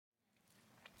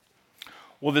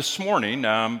Well, this morning,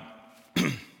 I've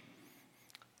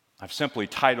simply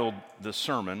titled the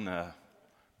sermon,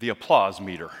 The Applause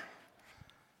Meter.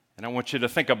 And I want you to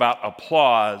think about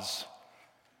applause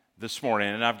this morning.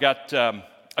 And I've got a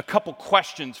couple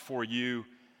questions for you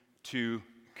to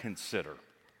consider.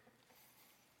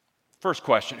 First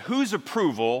question, whose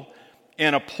approval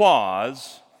and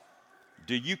applause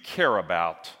do you care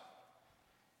about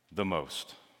the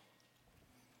most?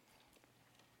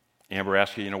 Amber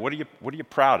asked you, what are you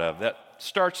proud of? That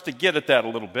starts to get at that a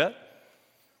little bit.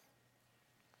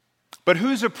 But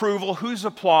whose approval, whose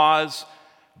applause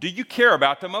do you care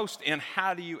about the most, and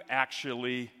how do you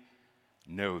actually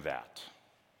know that?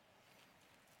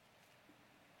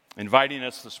 Inviting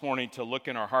us this morning to look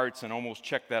in our hearts and almost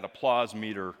check that applause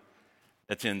meter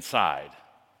that's inside.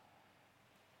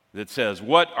 That says,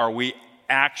 what are we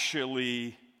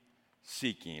actually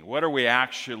seeking? What are we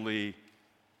actually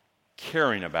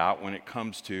caring about when it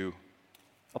comes to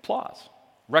applause,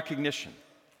 recognition?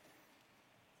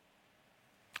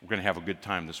 We're going to have a good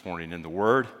time this morning in the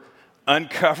Word,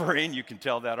 uncovering, you can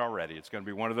tell that already. It's going to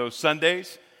be one of those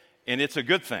Sundays, and it's a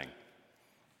good thing.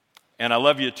 And I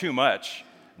love you too much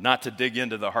not to dig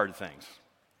into the hard things.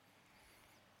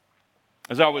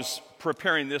 As I was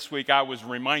preparing this week, I was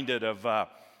reminded of a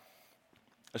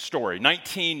story.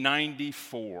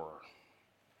 1994.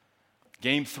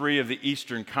 Game 3 of the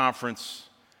Eastern Conference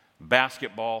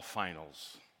basketball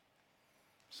finals.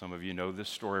 Some of you know this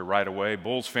story right away.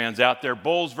 Bulls fans out there,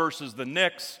 Bulls versus the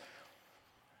Knicks.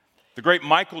 The great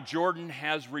Michael Jordan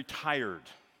has retired.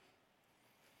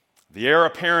 The heir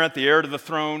apparent, the heir to the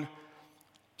throne,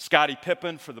 Scottie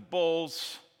Pippen for the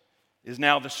Bulls, is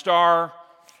now the star.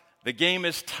 The game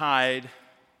is tied.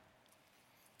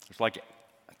 It's like,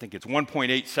 I think it's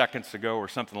 1.8 seconds to go or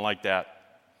something like that.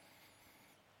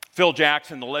 Phil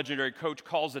Jackson, the legendary coach,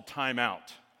 calls a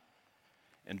timeout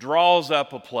and draws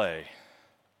up a play.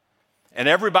 And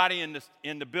everybody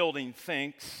in the building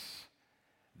thinks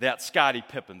that Scottie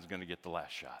Pippen's going to get the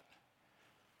last shot,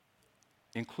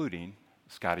 including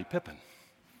Scottie Pippen.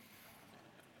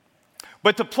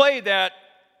 But the play that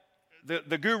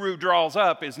the guru draws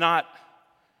up is not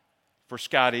for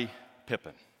Scottie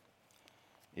Pippen.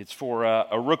 It's for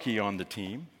a rookie on the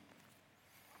team.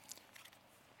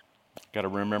 Got to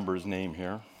remember his name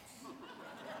here.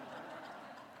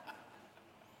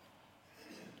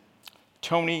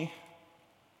 Tony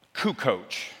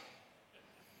Kukoc.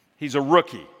 He's a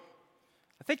rookie.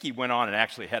 I think he went on and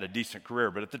actually had a decent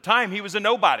career, but at the time he was a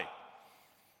nobody.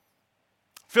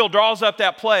 Phil draws up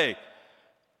that play.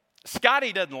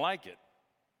 Scottie doesn't like it.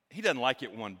 He doesn't like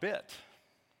it one bit.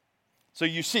 So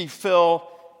you see Phil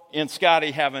and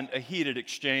Scottie having a heated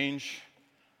exchange.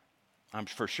 I'm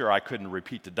for sure I couldn't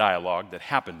repeat the dialogue that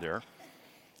happened there.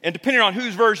 And depending on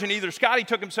whose version, either Scottie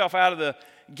took himself out of the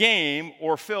game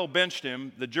or Phil benched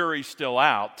him. The jury's still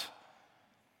out.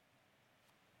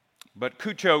 But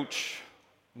Kukoc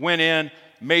went in,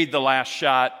 made the last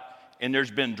shot, and there's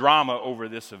been drama over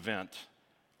this event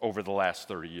over the last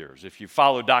 30 years. If you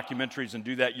follow documentaries and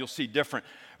do that, you'll see different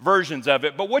versions of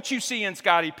it. But what you see in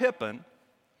Scottie Pippen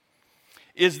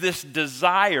is this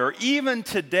desire, even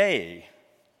today,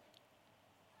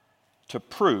 to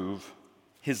prove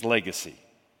his legacy.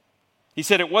 He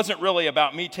said, it wasn't really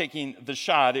about me taking the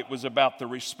shot, it was about the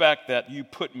respect that you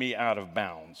put me out of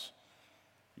bounds.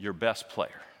 Your best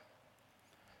player.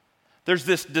 There's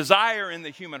this desire in the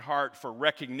human heart for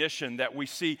recognition that we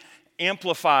see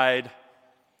amplified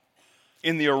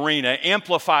in the arena,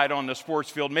 amplified on the sports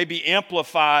field, maybe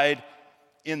amplified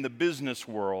in the business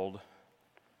world,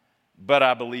 but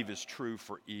I believe is true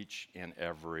for each and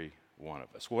every one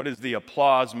of us. What is the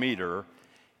applause meter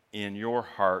in your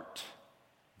heart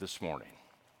this morning?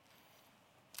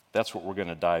 That's what we're going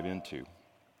to dive into.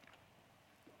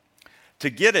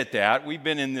 To get at that, we've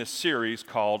been in this series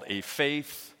called A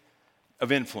Faith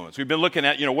of Influence. We've been looking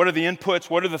at, what are the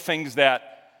inputs? What are the things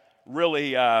that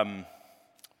really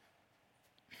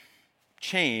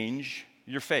change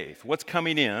your faith? What's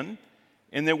coming in?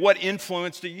 And then what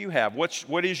influence do you have?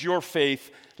 What is your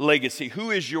faith legacy?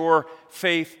 Who is your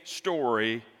faith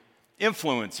story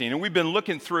influencing? And we've been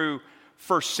looking through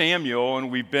 1 Samuel,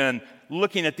 and we've been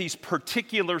looking at these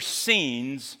particular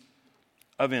scenes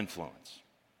of influence.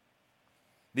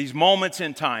 These moments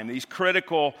in time, these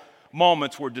critical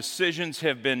moments where decisions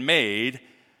have been made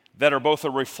that are both a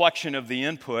reflection of the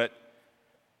input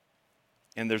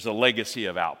and there's a legacy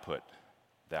of output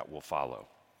that will follow.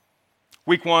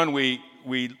 Week 1, we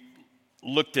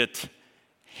looked at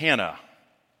Hannah.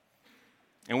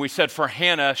 And we said for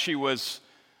Hannah, she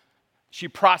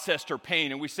processed her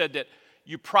pain. And we said that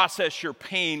you process your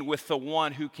pain with the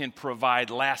one who can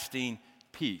provide lasting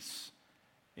peace.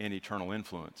 and eternal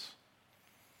influence.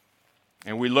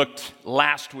 And we looked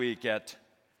last week at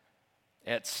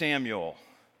Samuel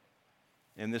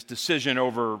and this decision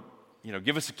over,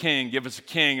 give us a king, give us a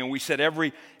king. And we said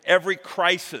every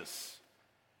crisis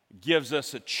gives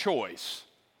us a choice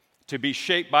to be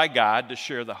shaped by God to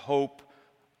share the hope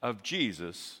of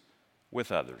Jesus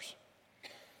with others.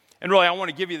 And really, I want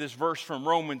to give you this verse from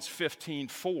Romans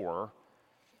 15:4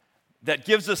 that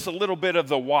gives us a little bit of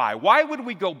the why. Why would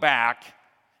we go back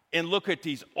and look at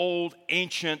these old,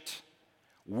 ancient,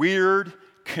 weird,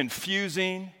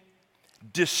 confusing,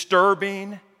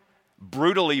 disturbing,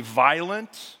 brutally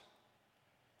violent,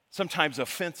 sometimes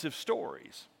offensive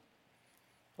stories?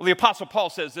 Well, the Apostle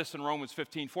Paul says this in Romans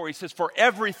 15:4. He says, "For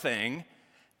everything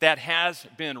that has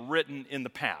been written in the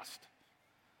past."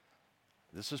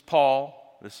 This is Paul.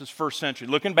 This is first century.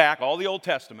 Looking back, all the Old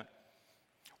Testament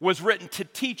was written to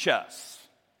teach us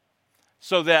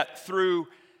so that through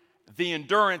the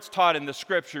endurance taught in the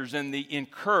Scriptures and the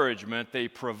encouragement they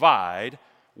provide,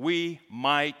 we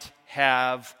might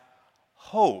have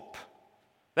hope.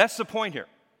 That's the point here.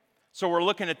 So we're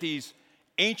looking at these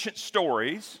ancient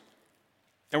stories,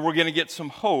 and we're going to get some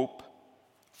hope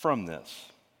from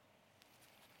this.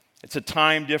 It's a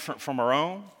time different from our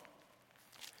own.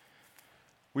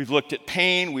 We've looked at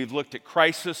pain, we've looked at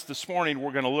crisis. This morning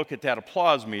we're going to look at that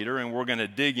applause meter, and we're going to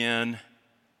dig in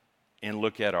and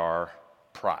look at our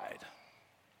pride.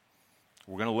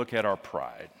 We're going to look at our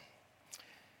pride.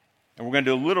 And we're going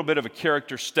to do a little bit of a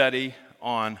character study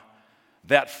on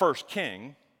that first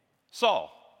king,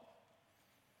 Saul.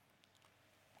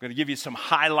 I'm going to give you some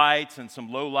highlights and some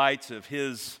lowlights of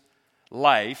his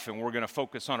life, and we're going to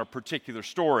focus on a particular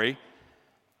story.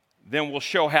 Then we'll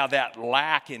show how that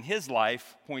lack in his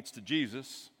life points to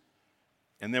Jesus,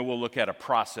 and then we'll look at a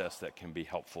process that can be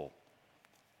helpful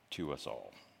to us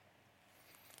all.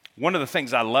 One of the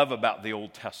things I love about the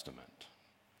Old Testament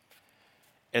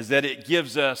is that it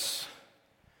gives us,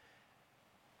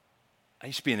 I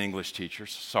used to be an English teacher,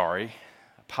 sorry,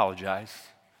 apologize.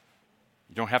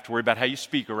 You don't have to worry about how you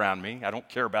speak around me. I don't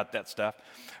care about that stuff.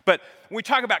 But when we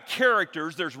talk about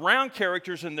characters, there's round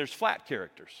characters and there's flat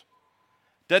characters.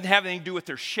 Doesn't have anything to do with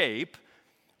their shape,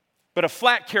 but a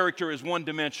flat character is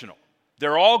one-dimensional.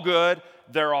 They're all good,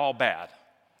 they're all bad.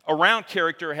 A round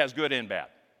character has good and bad.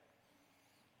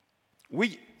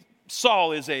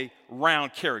 Saul is a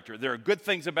round character. There are good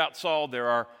things about Saul, there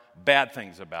are bad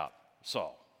things about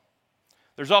Saul.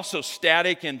 There's also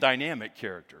static and dynamic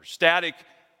characters. Static,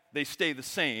 they stay the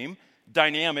same.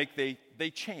 Dynamic,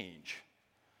 they change.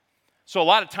 So a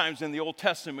lot of times in the Old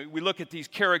Testament, we look at these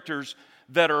characters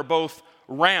that are both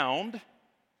round,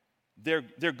 they're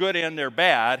good and they're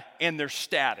bad, and they're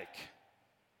static.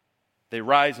 They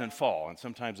rise and fall, and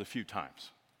sometimes a few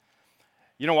times.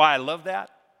 You know why I love that?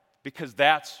 Because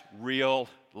that's real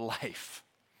life.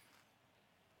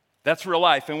 That's real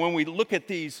life. And when we look at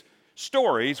these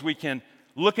stories, we can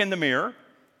look in the mirror,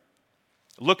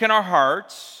 look in our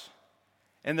hearts,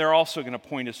 and they're also going to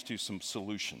point us to some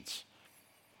solutions.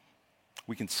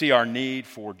 We can see our need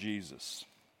for Jesus.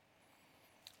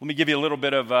 Let me give you a little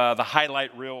bit of the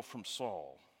highlight reel from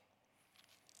Saul.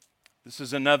 This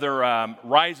is another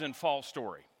rise and fall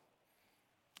story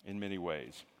in many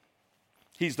ways.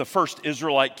 He's the first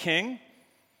Israelite king.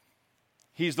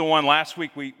 He's the one, last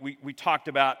week we talked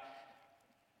about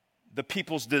the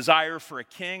people's desire for a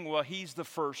king. Well, he's the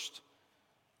first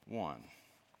one.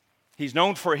 He's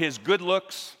known for his good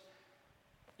looks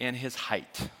and his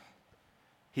height.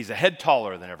 He's a head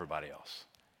taller than everybody else.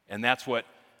 And that's what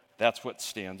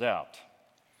stands out.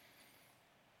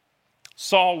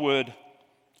 Saul would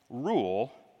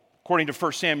rule, according to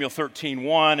 1 Samuel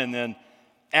 13:1 and then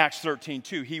Acts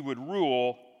 13:2, he would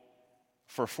rule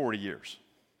for 40 years.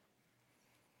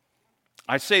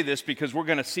 I say this because we're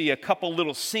going to see a couple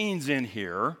little scenes in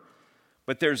here,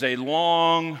 but there's a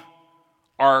long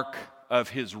arc of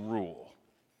his rule.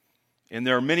 And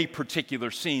there are many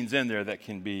particular scenes in there that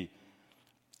can be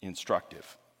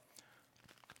instructive.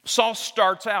 Saul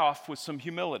starts off with some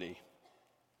humility.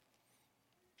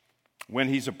 When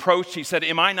he's approached, he said,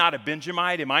 "Am I not a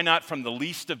Benjamite? Am I not from the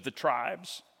least of the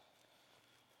tribes?"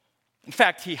 In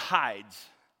fact, he hides.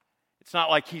 It's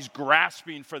not like he's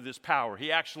grasping for this power.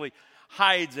 He actually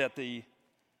hides at the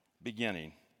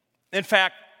beginning. In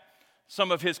fact,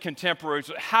 some of his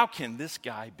contemporaries, how can this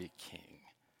guy be king?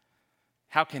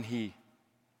 How can he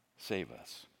save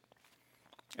us?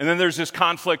 And then there's this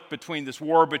conflict between this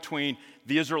war between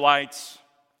the Israelites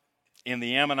and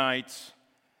the Ammonites.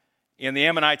 And the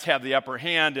Ammonites have the upper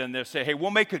hand, and they say, "Hey, we'll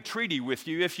make a treaty with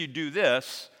you if you do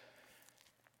this.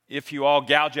 If you all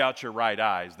gouge out your right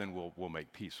eyes, then we'll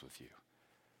make peace with you."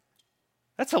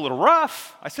 That's a little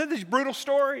rough. I said these brutal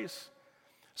stories.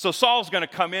 So Saul's going to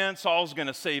come in. Saul's going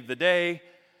to save the day,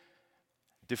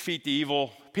 defeat the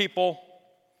evil people.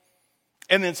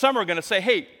 And then some are going to say,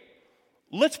 hey,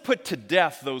 let's put to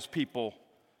death those people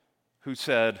who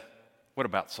said, what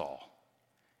about Saul?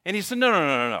 And he said, no,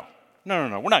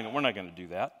 we're not going to do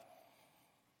that.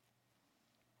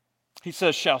 He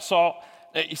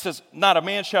says, not a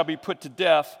man shall be put to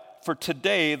death, for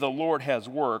today the Lord has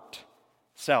worked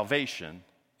salvation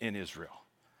in Israel.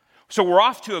 So we're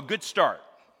off to a good start.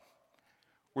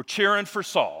 We're cheering for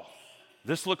Saul.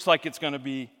 This looks like it's going to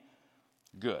be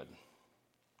good.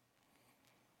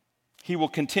 He will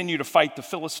continue to fight the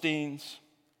Philistines.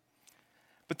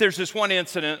 But there's this one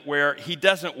incident where he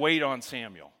doesn't wait on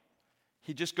Samuel.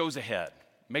 He just goes ahead,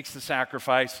 makes the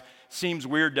sacrifice. Seems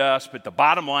weird to us, but the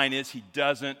bottom line is he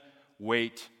doesn't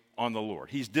wait on the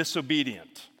Lord. He's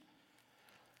disobedient.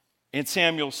 And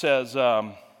Samuel says,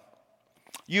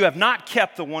 you have not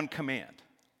kept the one command.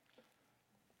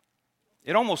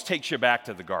 It almost takes you back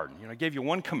to the garden. I gave you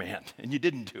one command, and you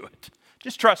didn't do it.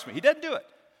 Just trust me, he didn't do it.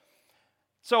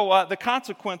 So the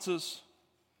consequences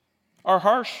are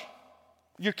harsh.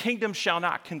 Your kingdom shall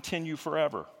not continue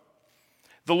forever.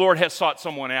 The Lord has sought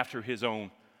someone after his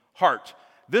own heart.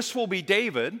 This will be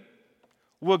David.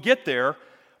 We'll get there.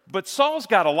 But Saul's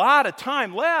got a lot of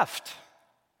time left.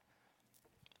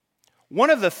 One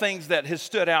of the things that has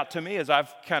stood out to me as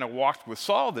I've kind of walked with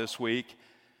Saul this week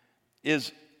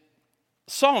is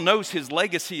Saul knows his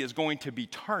legacy is going to be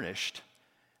tarnished,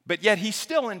 but yet he's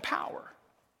still in power.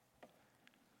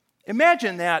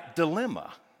 Imagine that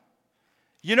dilemma.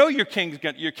 You know your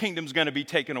kingdom's going to be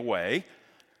taken away.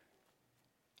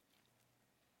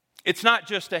 It's not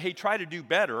just a, hey, try to do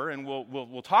better and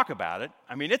we'll talk about it.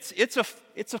 I mean, it's a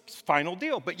final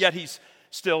deal, but yet he's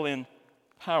still in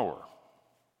power.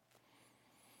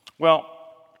 Well,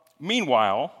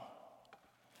 meanwhile,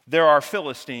 there are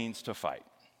Philistines to fight.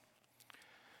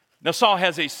 Now, Saul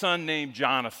has a son named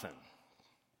Jonathan.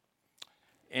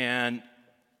 And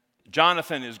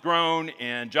Jonathan is grown,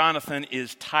 and Jonathan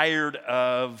is tired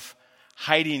of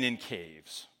hiding in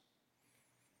caves.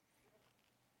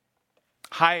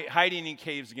 Hiding in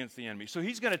caves against the enemy. So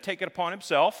he's going to take it upon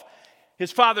himself.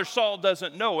 His father Saul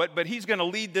doesn't know it, but he's going to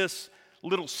lead this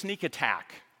little sneak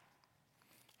attack.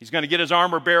 He's going to get his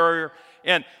armor bearer.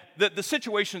 And the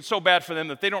situation's so bad for them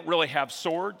that they don't really have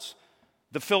swords.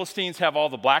 The Philistines have all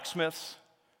the blacksmiths.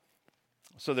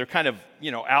 So they're kind of,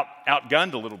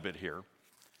 outgunned a little bit here.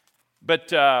 But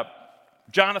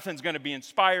Jonathan's going to be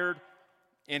inspired,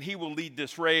 and he will lead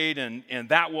this raid, and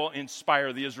that will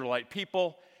inspire the Israelite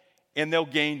people, and they'll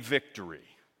gain victory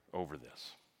over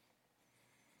this.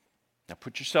 Now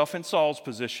put yourself in Saul's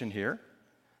position here.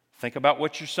 Think about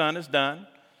what your son has done.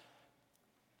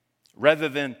 Rather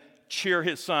than cheer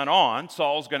his son on,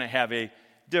 Saul's going to have a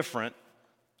different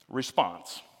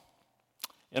response.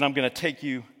 And I'm going to take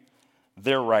you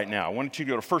there right now. I want you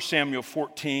to go to 1 Samuel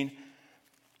 14,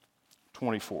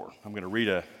 24. I'm going to read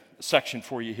a section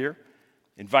for you here.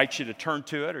 Invite you to turn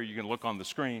to it, or you can look on the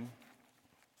screen.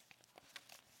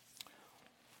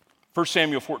 1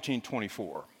 Samuel 14,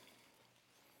 24.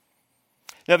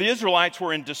 Now the Israelites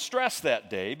were in distress that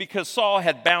day because Saul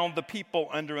had bound the people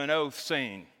under an oath,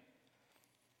 saying,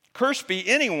 "Cursed be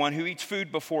anyone who eats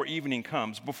food before evening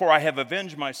comes, before I have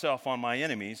avenged myself on my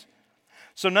enemies."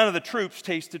 So none of the troops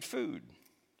tasted food.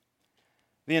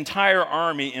 The entire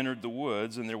army entered the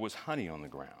woods, and there was honey on the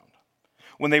ground.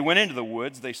 When they went into the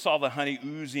woods, they saw the honey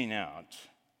oozing out.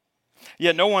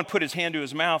 Yet no one put his hand to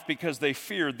his mouth because they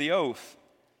feared the oath.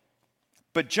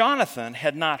 But Jonathan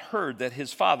had not heard that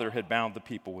his father had bound the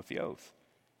people with the oath.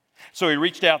 So he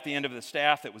reached out the end of the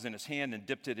staff that was in his hand and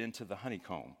dipped it into the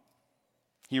honeycomb.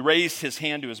 He raised his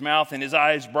hand to his mouth, and his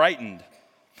eyes brightened.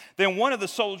 Then one of the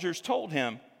soldiers told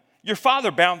him, "Your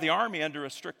father bound the army under a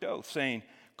strict oath, saying,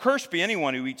 'Cursed be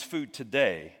anyone who eats food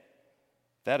today.'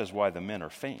 That is why the men are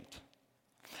faint."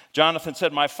 Jonathan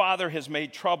said, "My father has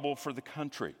made trouble for the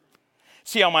country.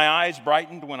 See how my eyes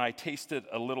brightened when I tasted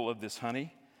a little of this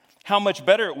honey? How much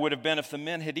better it would have been if the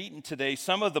men had eaten today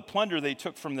some of the plunder they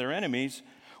took from their enemies.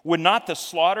 Would not the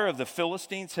slaughter of the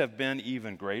Philistines have been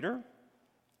even greater?"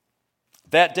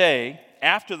 That day,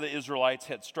 after the Israelites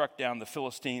had struck down the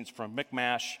Philistines from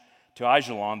Michmash to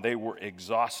Aijalon, they were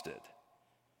exhausted.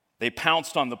 They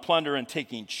pounced on the plunder, and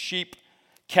taking sheep,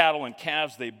 cattle, and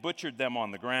calves, they butchered them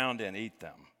on the ground and ate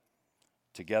them,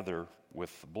 together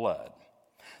with the blood.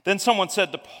 Then someone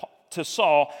said to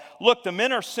Saul, "Look, the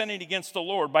men are sinning against the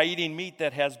Lord by eating meat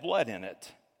that has blood in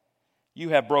it." "You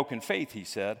have broken faith," he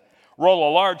said. "Roll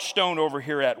a large stone over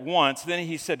here at once." Then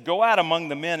he said, "Go out among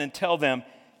the men and tell them,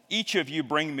 Each of you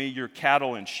bring me your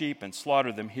cattle and sheep and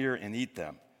slaughter them here and eat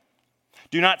them.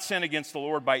 Do not sin against the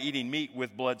Lord by eating meat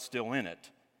with blood still in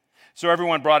it." So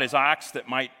everyone brought his ox that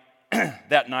night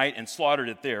and slaughtered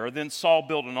it there. Then Saul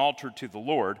built an altar to the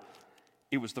Lord.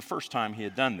 It was the first time he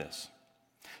had done this.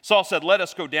 Saul said, "Let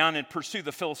us go down and pursue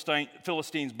the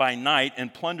Philistines by night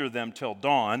and plunder them till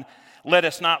dawn. Let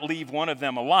us not leave one of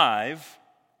them alive."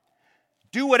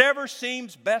 "Do whatever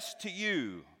seems best to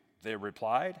you," they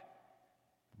replied.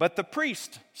 But the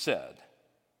priest said,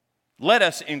 "Let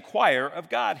us inquire of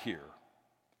God here."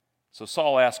 So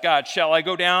Saul asked God, "Shall I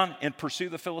go down and pursue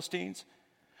the Philistines?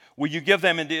 Will you give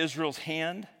them into Israel's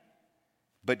hand?"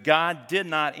 But God did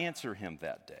not answer him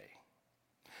that day.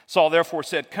 Saul therefore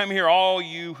said, "Come here, all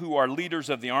you who are leaders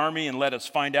of the army, and let us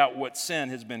find out what sin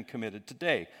has been committed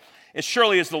today. As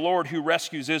surely as the Lord who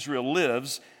rescues Israel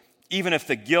lives, even if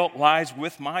the guilt lies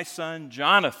with my son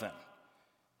Jonathan,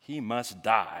 he must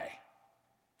die."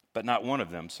 But not one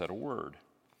of them said a word.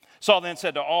 Saul then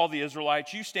said to all the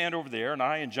Israelites, "You stand over there, and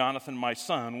I and Jonathan, my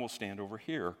son, will stand over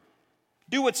here."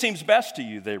 "Do what seems best to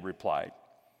you," they replied.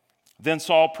 Then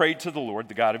Saul prayed to the Lord,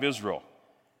 the God of Israel,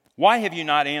 "Why have you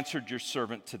not answered your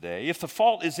servant today? If the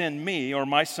fault is in me or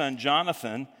my son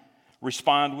Jonathan,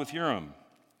 respond with Urim.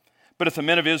 But if the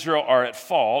men of Israel are at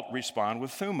fault, respond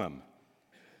with Thummim."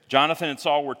 Jonathan and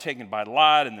Saul were taken by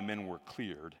lot, and the men were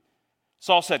cleared.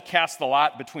 Saul said, "Cast the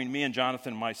lot between me and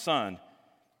Jonathan, my son."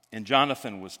 And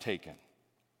Jonathan was taken.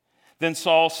 Then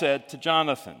Saul said to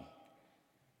Jonathan,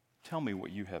 "Tell me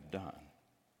what you have done."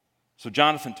 So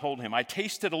Jonathan told him, "I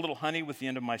tasted a little honey with the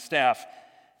end of my staff,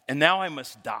 and now I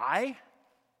must die?"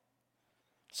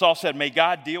 Saul said, "May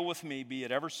God deal with me, be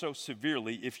it ever so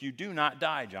severely, if you do not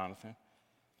die, Jonathan."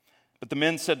 But the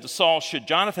men said to Saul, "Should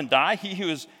Jonathan die, he who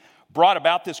has brought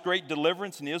about this great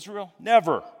deliverance in Israel?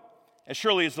 Never. As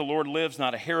surely as the Lord lives,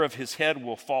 not a hair of his head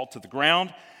will fall to the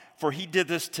ground, for he did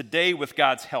this today with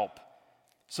God's help."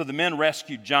 So the men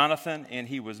rescued Jonathan, and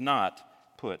he was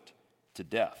not put to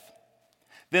death.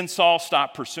 Then Saul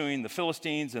stopped pursuing the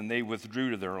Philistines, and they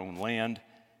withdrew to their own land.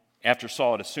 After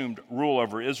Saul had assumed rule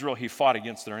over Israel, he fought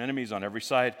against their enemies on every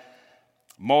side: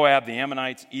 Moab, the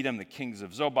Ammonites, Edom, the kings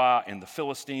of Zobah, and the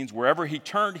Philistines. Wherever he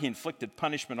turned, he inflicted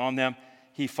punishment on them.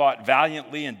 He fought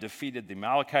valiantly and defeated the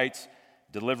Amalekites,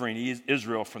 delivering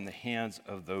Israel from the hands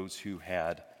of those who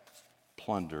had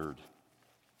plundered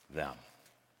them.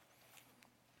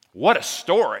 What a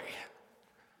story.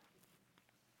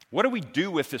 What do we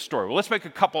do with this story? Well, let's make a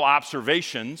couple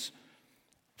observations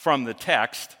from the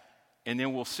text, and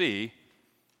then we'll see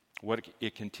what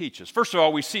it can teach us. First of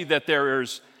all, we see that there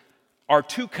are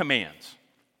two commands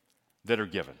that are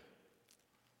given.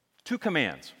 Two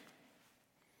commands.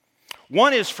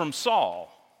 One is from Saul.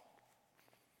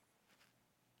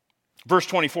 Verse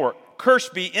 24,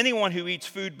 "Cursed be anyone who eats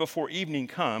food before evening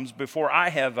comes, before I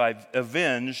have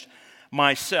avenged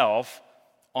myself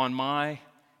on my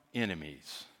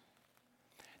enemies."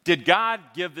 Did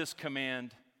God give this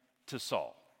command to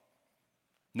Saul?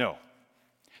 No.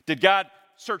 Did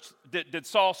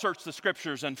Saul search the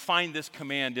scriptures and find this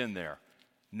command in there?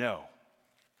 No.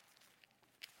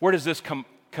 Where does this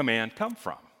command come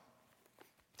from?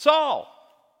 Saul.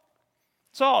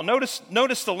 Notice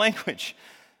the language.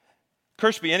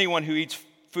 "Cursed be anyone who eats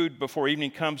food before evening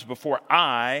comes, before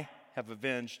I have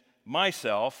avenged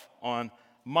myself on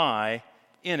my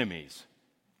enemies."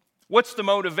 What's the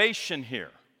motivation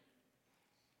here?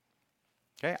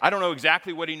 Okay, I don't know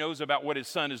exactly what he knows about what his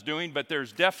son is doing, but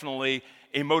there's definitely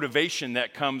a motivation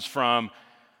that comes from,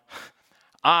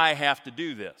 I have to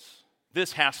do this.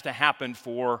 This has to happen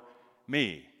for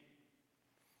me.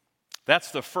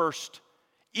 That's the first,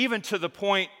 even to the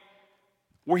point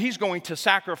where he's going to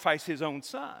sacrifice his own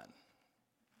son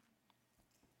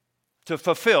to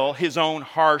fulfill his own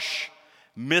harsh,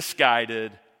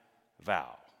 misguided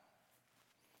vow.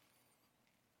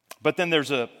 But then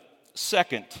there's a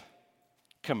second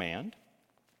command.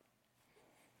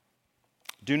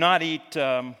 Do not eat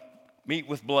meat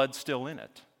with blood still in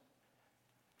it.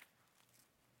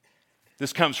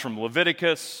 This comes from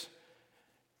Leviticus.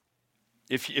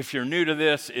 If you're new to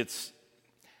this, it's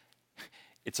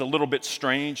a little bit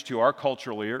strange to our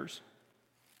cultural ears.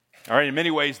 All right, in many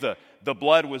ways, the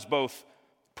blood was both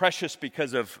precious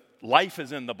because of life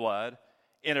is in the blood,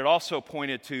 and it also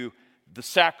pointed to the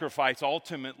sacrifice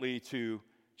ultimately to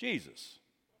Jesus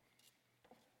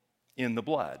in the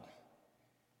blood.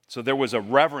 So there was a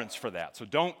reverence for that. So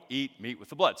don't eat meat with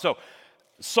the blood. So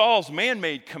Saul's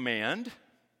man-made command,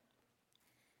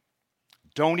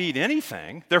 don't eat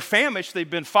anything. They're famished. They've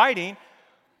been fighting.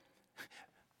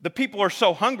 The people are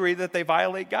so hungry that they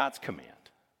violate God's command.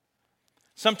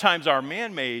 Sometimes our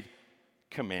man-made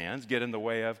commands get in the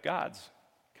way of God's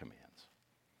commands.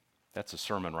 That's a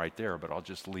sermon right there, but I'll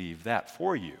just leave that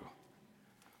for you.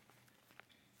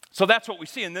 So that's what we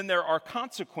see. And then there are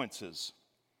consequences.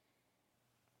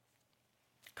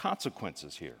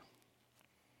 Consequences here.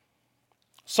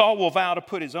 Saul will vow to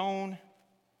put his own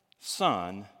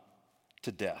son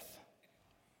to death.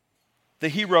 The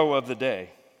hero of the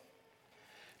day.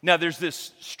 Now there's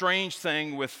this strange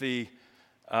thing with the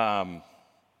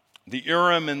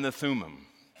Urim and the Thummim.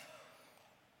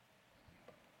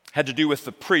 Had to do with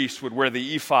the priest would wear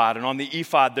the ephod, and on the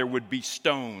ephod there would be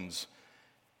stones.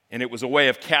 And it was a way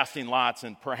of casting lots,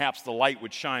 and perhaps the light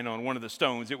would shine on one of the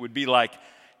stones. It would be like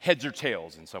heads or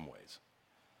tails in some ways.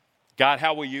 God,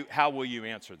 how will you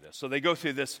answer this? So they go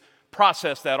through this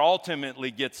process that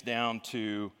ultimately gets down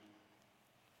to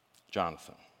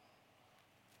Jonathan.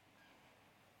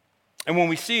 And when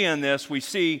we see in this, we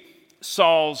see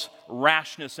Saul's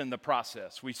rashness in the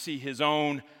process. We see his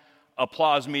own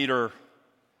applause meter,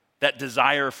 that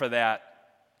desire for that,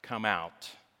 come out.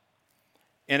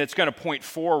 And it's going to point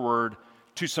forward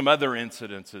to some other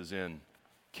incidences in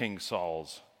King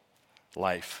Saul's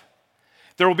life.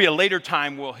 There will be a later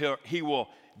time where he will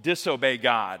disobey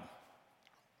God.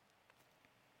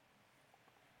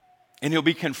 And he'll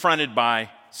be confronted by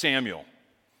Samuel.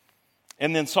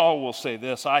 And then Saul will say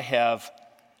this, I have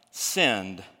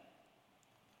sinned.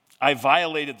 I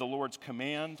violated the Lord's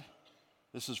command.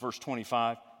 This is verse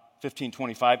 25,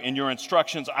 15:25. In your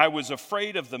instructions, I was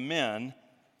afraid of the men,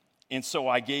 and so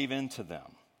I gave in to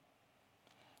them.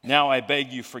 Now I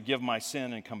beg you, forgive my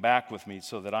sin and come back with me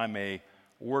so that I may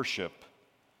worship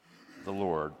the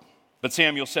Lord. But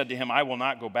Samuel said to him, I will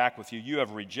not go back with you. You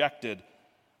have rejected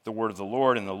the word of the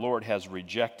Lord, and the Lord has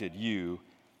rejected you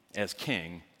as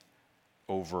king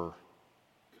over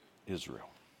Israel.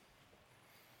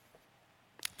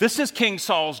 This is King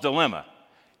Saul's dilemma.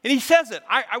 And he says it.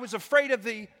 I was afraid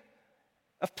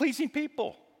of pleasing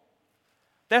people.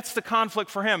 That's the conflict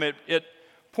for him. It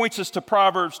points us to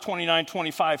Proverbs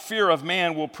 29:25. Fear of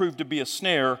man will prove to be a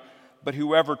snare, but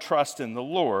whoever trusts in the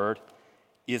Lord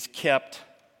is kept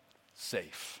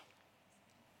safe.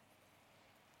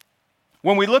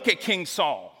 When we look at King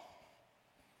Saul,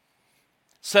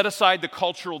 set aside the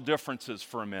cultural differences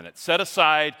for a minute. Set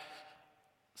aside,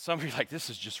 some of you are like, this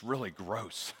is just really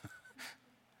gross.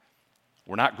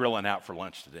 We're not grilling out for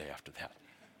lunch today after that.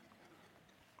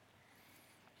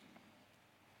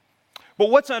 But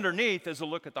what's underneath is a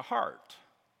look at the heart.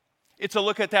 It's a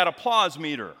look at that applause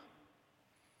meter.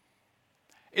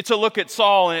 It's a look at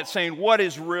Saul and it's saying, what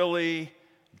is really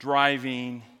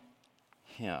driving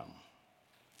him?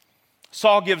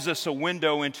 Saul gives us a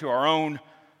window into our own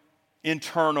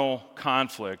internal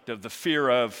conflict of the fear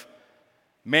of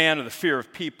man or the fear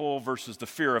of people versus the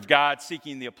fear of God,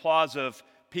 seeking the applause of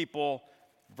people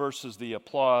versus the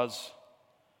applause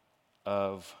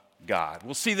of God.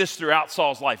 We'll see this throughout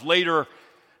Saul's life. Later,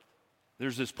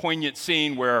 there's this poignant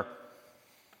scene where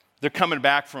they're coming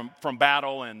back from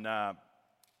battle and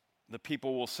the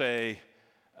people will say,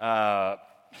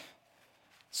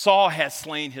 Saul has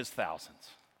slain his thousands,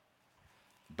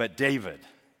 but David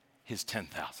his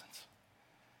 10,000s.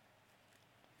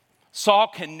 Saul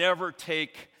can never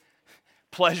take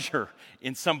pleasure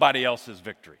in somebody else's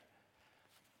victory.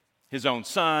 His own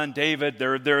son, David,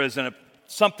 there is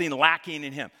something lacking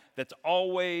in him that's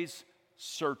always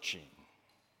searching.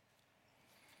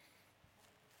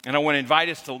 And I want to invite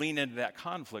us to lean into that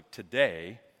conflict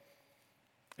today.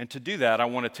 And to do that, I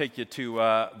want to take you to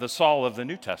the Saul of the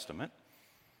New Testament,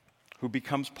 who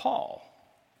becomes Paul.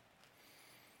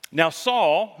 Now,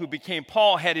 Saul, who became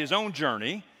Paul, had his own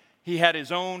journey. He had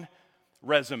his own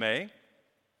resume.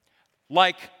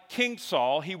 Like King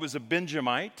Saul, he was a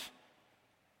Benjamite.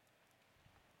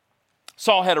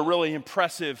 Saul had a really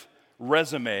impressive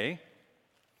resume.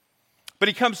 But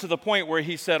he comes to the point where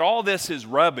he said, all this is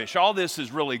rubbish. All this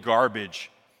is really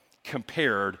garbage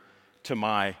compared to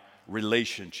my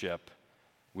relationship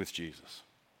with Jesus.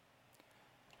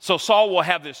 So Saul will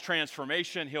have this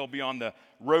transformation. He'll be on the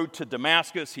road to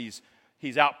Damascus.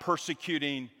 He's out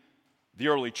persecuting the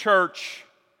early church.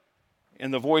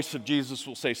 And the voice of Jesus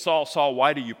will say, Saul, Saul,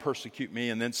 why do you persecute me?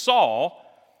 And then Saul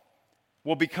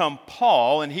will become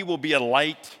Paul, and he will be a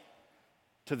light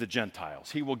to the Gentiles.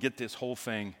 He will get this whole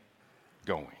thing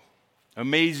going.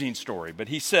 Amazing story. But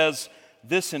he says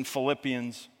this in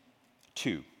Philippians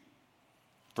 2,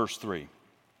 verse 3.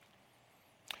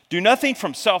 Do nothing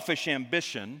from selfish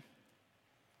ambition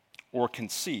or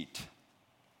conceit,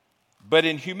 but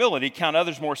in humility count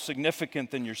others more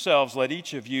significant than yourselves. Let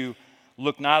each of you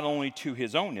look not only to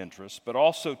his own interests, but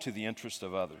also to the interest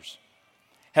of others.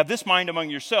 Have this mind among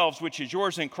yourselves, which is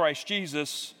yours in Christ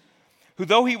Jesus, who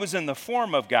though he was in the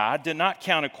form of God, did not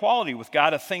count equality with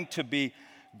God a thing to be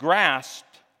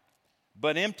grasped,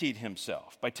 but emptied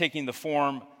himself by taking the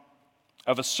form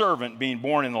of a servant, being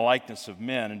born in the likeness of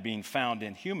men, and being found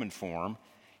in human form.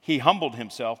 He humbled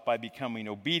himself by becoming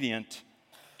obedient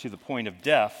to the point of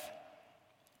death,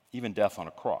 even death on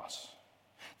a cross.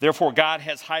 Therefore, God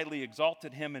has highly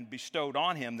exalted him and bestowed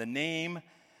on him the name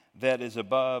that is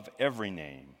above every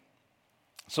name,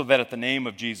 so that at the name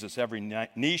of Jesus every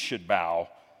knee should bow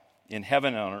in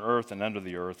heaven and on earth and under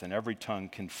the earth, and every tongue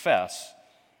confess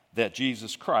that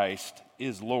Jesus Christ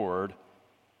is Lord,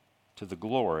 to the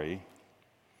glory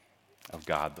of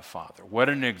God the Father. What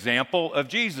an example of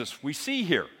Jesus we see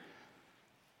here.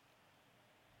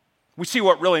 We see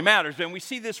what really matters, and we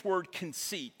see this word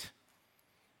conceit.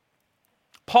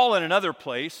 Paul, in another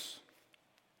place,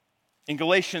 in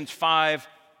Galatians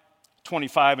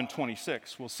 5:25 and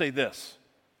 26, will say this: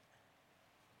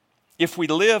 if we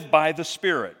live by the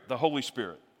Spirit, the Holy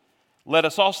Spirit, let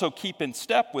us also keep in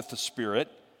step with the Spirit.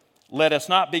 Let us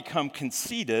not become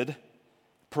conceited,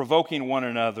 provoking one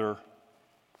another,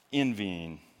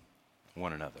 envying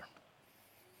one another.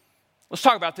 Let's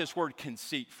talk about this word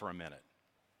conceit for a minute.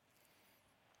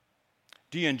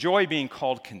 Do you enjoy being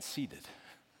called conceited?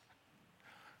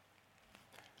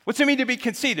 What's it mean to be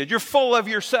conceited? You're full of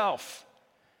yourself.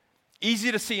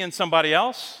 Easy to see in somebody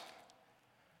else,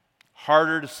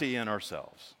 harder to see in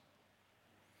ourselves.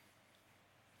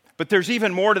 But there's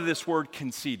even more to this word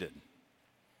conceited.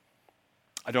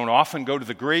 I don't often go to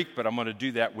the Greek, but I'm going to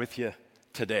do that with you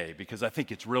today because I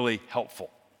think it's really helpful.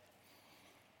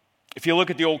 If you look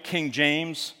at the old King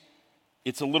James,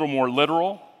 it's a little more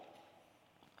literal.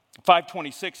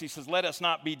 5:26, he says, let us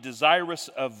not be desirous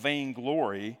of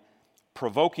vainglory,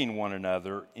 provoking one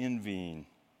another, envying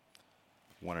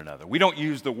one another. We don't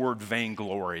use the word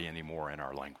vainglory anymore in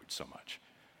our language so much.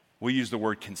 We use the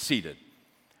word conceited.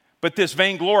 But this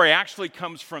vainglory actually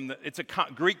comes from, it's a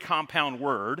Greek compound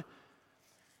word.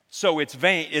 So it's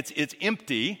vain, it's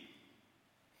empty,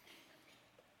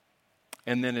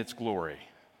 and then it's glory.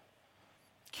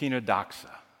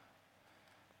 Kenodoxa.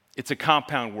 It's a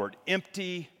compound word,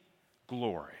 empty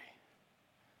glory.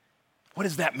 What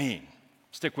does that mean?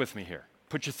 Stick with me here.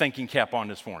 Put your thinking cap on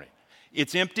this morning.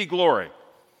 It's empty glory.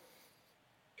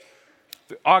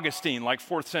 Augustine, like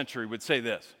 4th century, would say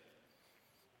this.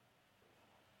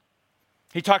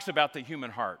 He talks about the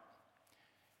human heart.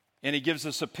 And he gives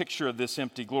us a picture of this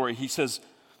empty glory. He says,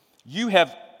 you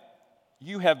have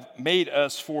made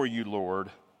us for you, Lord.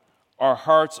 Our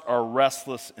hearts are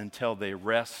restless until they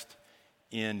rest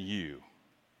in you.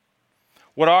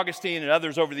 What Augustine and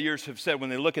others over the years have said when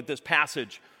they look at this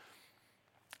passage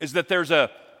is that there's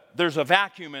a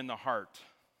vacuum in the heart.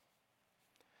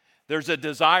 There's a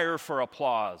desire for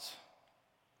applause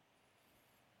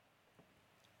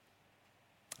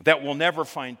that will never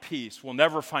find peace, will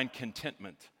never find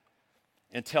contentment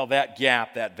until that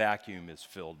gap, that vacuum is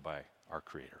filled by our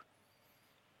Creator.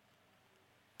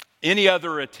 Any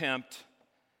other attempt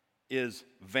is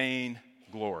vain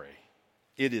glory.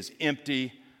 It is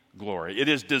empty glory. It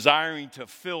is desiring to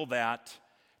fill that,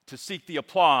 to seek the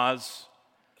applause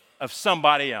of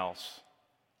somebody else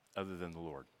other than the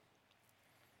Lord.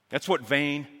 That's what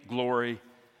vain glory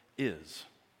is.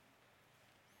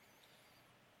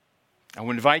 I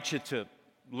would invite you to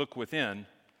look within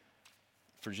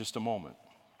for just a moment.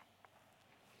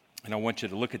 And I want you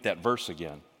to look at that verse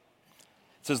again.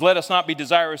 It says, let us not be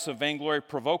desirous of vainglory,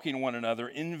 provoking one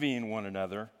another, envying one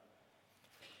another.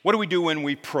 What do we do when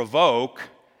we provoke?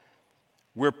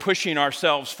 We're pushing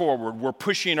ourselves forward. We're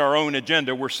pushing our own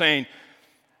agenda. We're saying,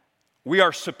 we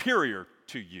are superior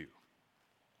to you.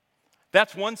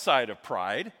 That's one side of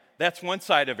pride. That's one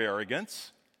side of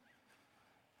arrogance.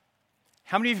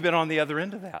 How many of you have been on the other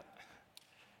end of that?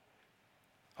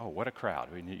 Oh, what a crowd.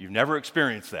 I mean, you've never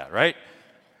experienced that, right?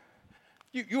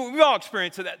 We've all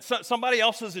experienced that. Somebody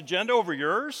else's agenda over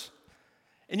yours,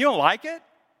 and you don't like it,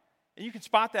 and you can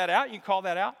spot that out, you can call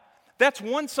that out. That's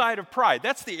one side of pride.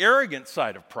 That's the arrogant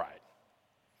side of pride.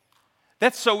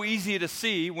 That's so easy to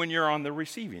see when you're on the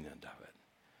receiving end of it.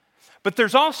 But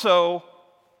there's also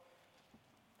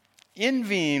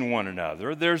envying one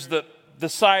another. There's the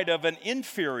side of an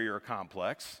inferior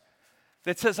complex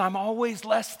that says, I'm always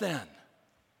less than.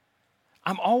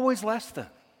 I'm always less than.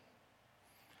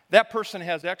 That person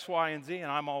has X, Y, and Z,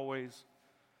 and I'm always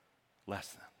less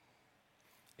than.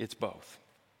 It's both.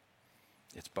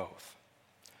 It's both.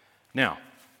 Now,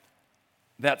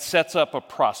 that sets up a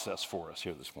process for us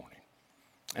here this morning.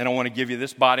 And I want to give you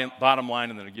this bottom line,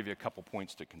 and then I'll give you a couple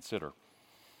points to consider.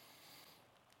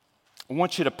 I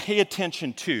want you to pay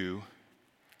attention to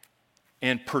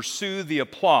and pursue the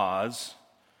applause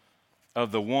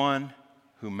of the one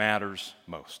who matters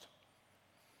most.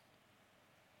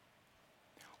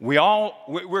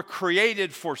 We're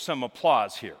created for some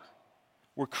applause here.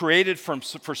 We're created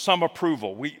for some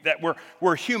approval.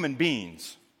 We're human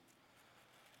beings.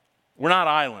 We're not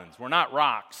islands. We're not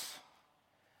rocks.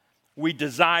 We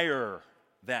desire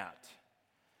that.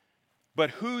 But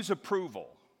whose approval,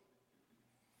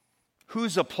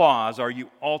 whose applause are you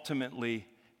ultimately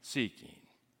seeking?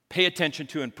 Pay attention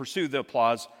to and pursue the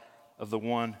applause of the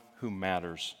one who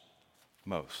matters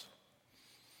most.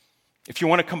 If you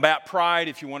want to combat pride,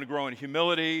 if you want to grow in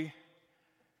humility,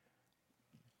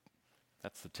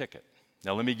 that's the ticket.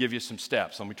 Now let me give you some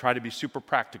steps. Let me try to be super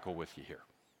practical with you here.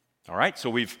 All right, so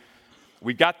we've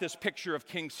got this picture of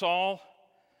King Saul.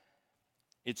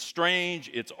 It's strange,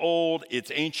 it's old,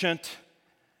 it's ancient,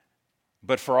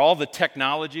 but for all the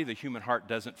technology, the human heart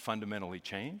doesn't fundamentally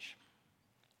change.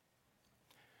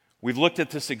 We've looked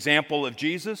at this example of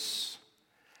Jesus.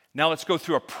 Now let's go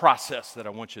through a process that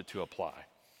I want you to apply.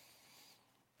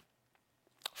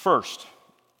 First,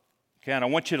 okay, and I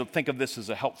want you to think of this as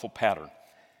a helpful pattern.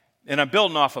 And I'm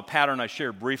building off a pattern I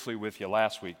shared briefly with you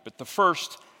last week, but the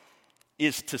first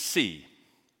is to see.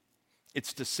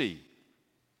 It's to see.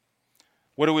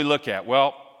 What do we look at?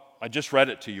 Well, I just read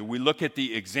it to you. We look at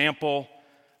the example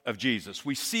of Jesus.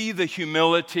 We see the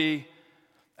humility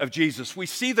of Jesus. We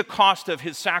see the cost of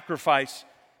his sacrifice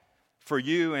for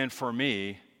you and for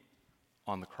me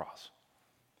on the cross.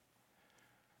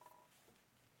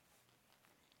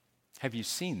 Have you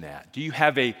seen that? Do you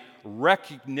have a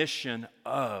recognition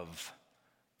of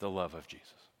the love of Jesus?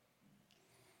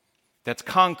 That's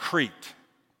concrete.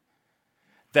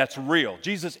 That's real.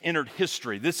 Jesus entered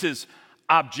history. This is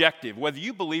objective. Whether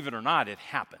you believe it or not, it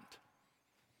happened.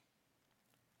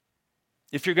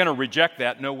 If you're going to reject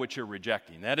that, know what you're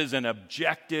rejecting. That is an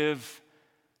objective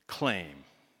claim.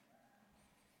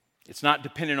 It's not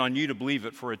dependent on you to believe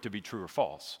it for it to be true or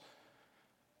false.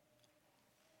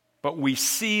 But we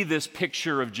see this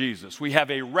picture of Jesus. We have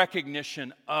a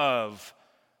recognition of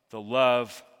the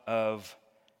love of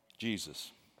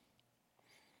Jesus.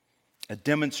 A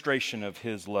demonstration of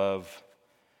his love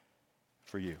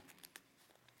for you.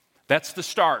 That's the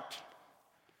start.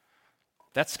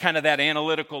 That's kind of that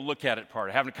analytical look at it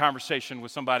part. Having a conversation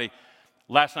with somebody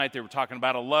last night, they were talking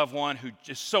about a loved one who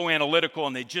just so analytical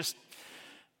and they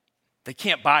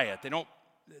can't buy it.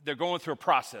 They're going through a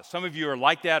process. Some of you are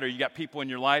like that, or you got people in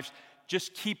your lives.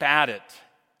 Just keep at it.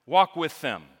 Walk with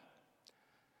them.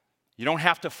 You don't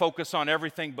have to focus on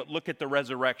everything, but look at the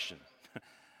resurrection.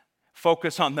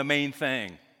 Focus on the main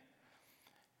thing.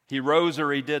 He rose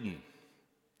or he didn't.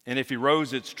 And if he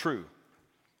rose, it's true.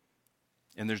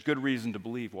 And there's good reason to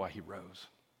believe why he rose.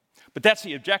 But that's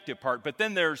the objective part. But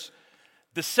then there's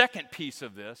the second piece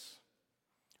of this,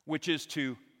 which is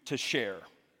to share.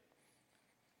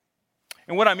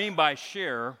 And what I mean by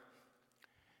share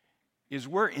is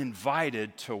we're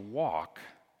invited to walk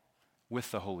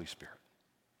with the Holy Spirit.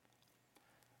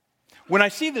 When I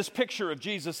see this picture of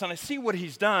Jesus and I see what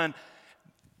he's done,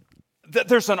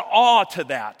 there's an awe to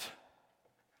that.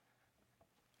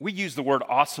 We use the word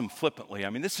awesome flippantly. I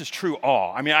mean, this is true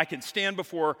awe. I mean, I can stand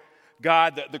before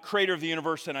God, the creator of the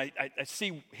universe, and I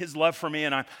see his love for me,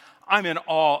 and I'm in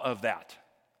awe of that.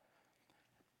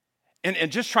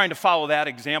 And just trying to follow that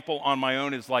example on my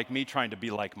own is like me trying to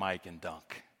be like Mike and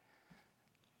dunk.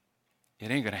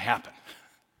 It ain't going to happen.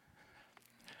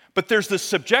 But there's the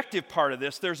subjective part of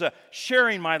this. There's a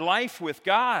sharing my life with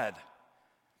God.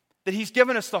 That he's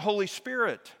given us the Holy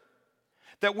Spirit.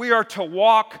 That we are to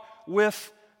walk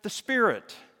with the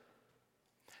Spirit.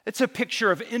 It's a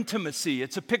picture of intimacy.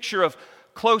 It's a picture of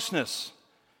closeness.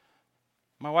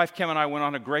 My wife Kim and I went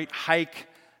on a great hike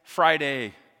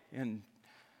Friday in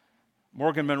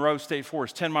Morgan Monroe State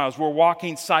Forest, 10 miles. We're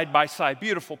walking side by side.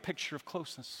 Beautiful picture of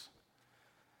closeness.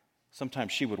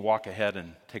 Sometimes she would walk ahead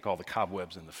and take all the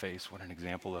cobwebs in the face. What an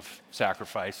example of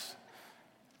sacrifice.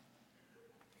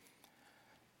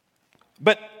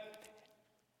 But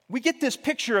we get this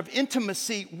picture of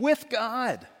intimacy with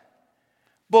God.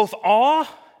 Both awe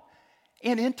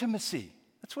and intimacy.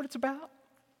 That's what it's about.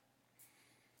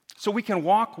 So we can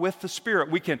walk with the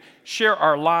Spirit. We can share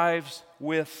our lives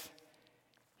with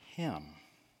him.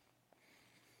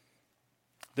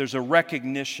 There's a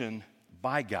recognition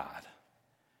by God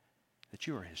that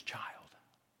you are his child.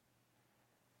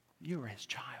 You are his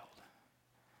child.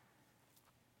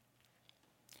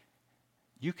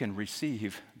 You can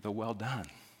receive the well done,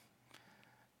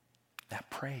 that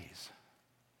praise.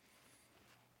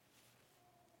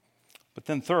 But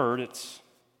then third, it's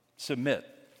submit.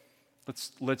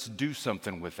 Let's do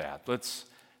something with that. Let's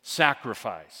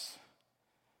sacrifice.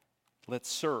 Let's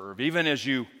serve, even as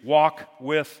you walk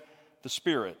with the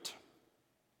Spirit.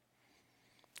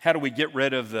 How do we get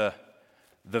rid of the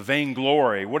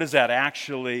vainglory? What does that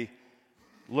actually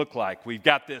look like? We've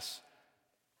got this,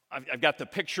 I've got the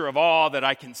picture of awe that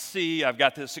I can see. I've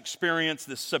got this experience,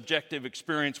 this subjective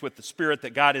experience with the Spirit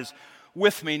that God is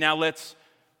with me. Now let's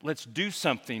do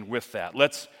something with that.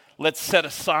 Let's set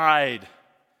aside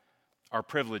our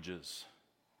privileges.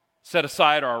 Set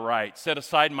aside our rights. Set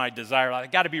aside my desire. I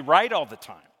got to be right all the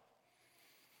time.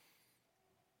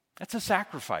 That's a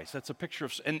sacrifice. That's a picture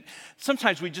of, and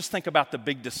sometimes we just think about the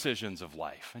big decisions of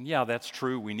life. And yeah, that's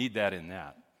true. We need that in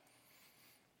that.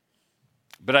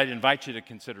 But I'd invite you to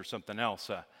consider something else.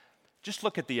 Just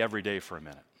look at the everyday for a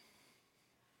minute.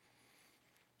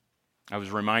 I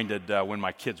was reminded when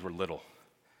my kids were little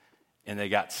and they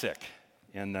got sick.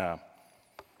 And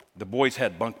the boys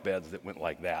had bunk beds that went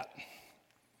like that.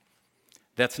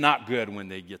 That's not good when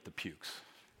they get the pukes.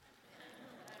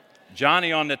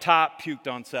 Johnny on the top, puked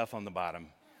on Seth on the bottom.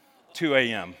 2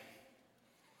 a.m.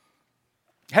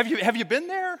 Have you been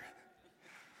there?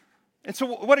 And so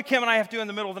what did Kim and I have to do in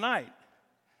the middle of the night?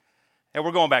 And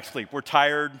we're going back to sleep. We're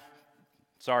tired.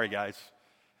 Sorry, guys.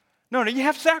 No, you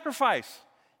have to sacrifice.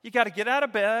 You got to get out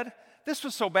of bed. This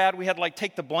was so bad we had to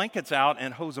take the blankets out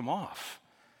and hose them off.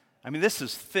 I mean, this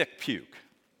is thick puke.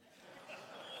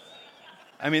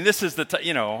 I mean, this is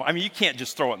you can't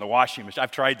just throw it in the washing machine.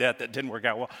 I've tried that. That didn't work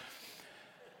out well.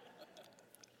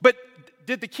 But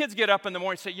did the kids get up in the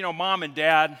morning and say, Mom and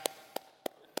Dad,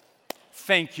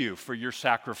 thank you for your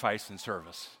sacrifice and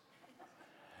service?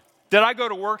 Did I go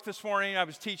to work this morning? I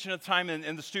was teaching at the time,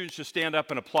 and the students just stand up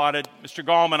and applauded. Mr.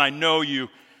 Gallman, I know you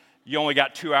only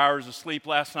got 2 hours of sleep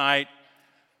last night.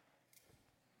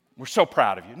 We're so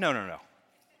proud of you. No.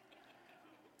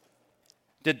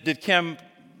 Did Kim,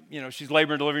 she's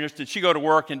labor and delivery nurse, did she go to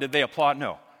work and did they applaud?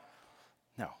 No.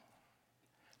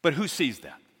 But who sees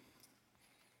that?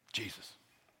 Jesus.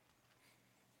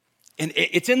 And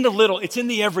it's in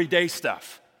the everyday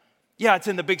stuff. Yeah, it's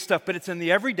in the big stuff, but it's in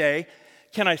the everyday.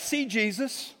 Can I see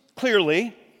Jesus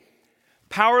clearly,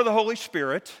 power of the Holy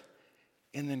Spirit,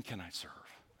 and then can I serve?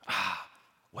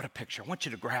 What a picture. I want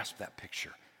you to grasp that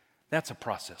picture. That's a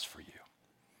process for you.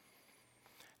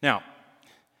 Now,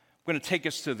 I'm going to take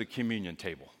us to the communion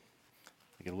table.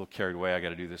 I get a little carried away. I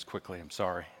got to do this quickly. I'm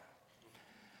sorry.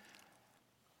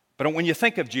 But when you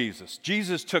think of Jesus,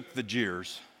 Jesus took the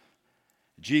jeers.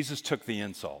 Jesus took the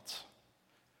insults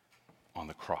on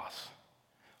the cross.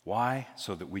 Why?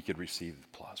 So that we could receive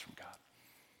applause from God.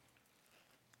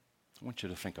 I want you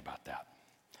to think about that.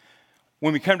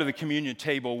 When we come to the communion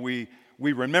table, we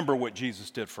remember what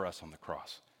Jesus did for us on the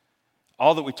cross.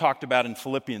 All that we talked about in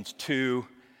Philippians 2,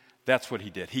 that's what he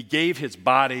did. He gave his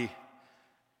body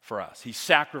for us. He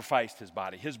sacrificed his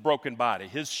body, his broken body,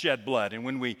 his shed blood. And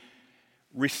when we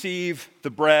receive the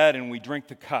bread and we drink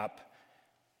the cup,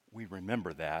 we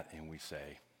remember that and we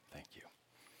say, thank you.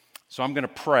 So I'm going to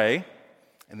pray,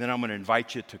 and then I'm going to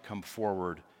invite you to come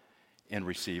forward and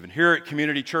receive. And here at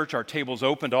Community Church, our table's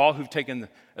open to all who've taken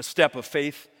a step of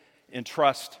faith and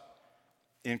trust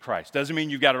in Christ. Doesn't mean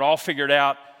you've got it all figured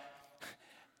out.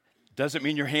 Doesn't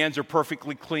mean your hands are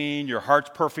perfectly clean, your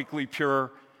heart's perfectly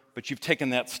pure, but you've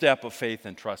taken that step of faith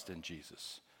and trust in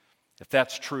Jesus. If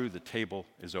that's true, the table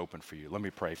is open for you. Let me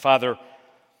pray. Father,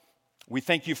 we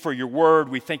thank you for your word.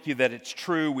 We thank you that it's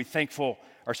true. We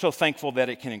are so thankful that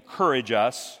it can encourage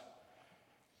us.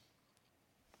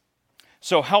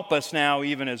 So help us now,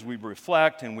 even as we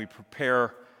reflect and we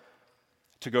prepare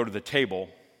to go to the table,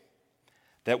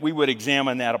 that we would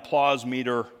examine that applause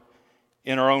meter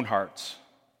in our own hearts.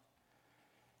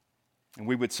 And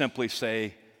we would simply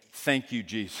say, thank you,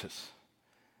 Jesus,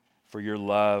 for your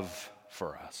love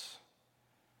for us.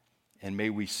 And may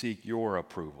we seek your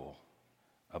approval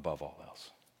above all else.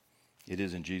 It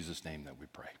is in Jesus' name that we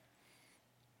pray.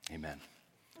 Amen.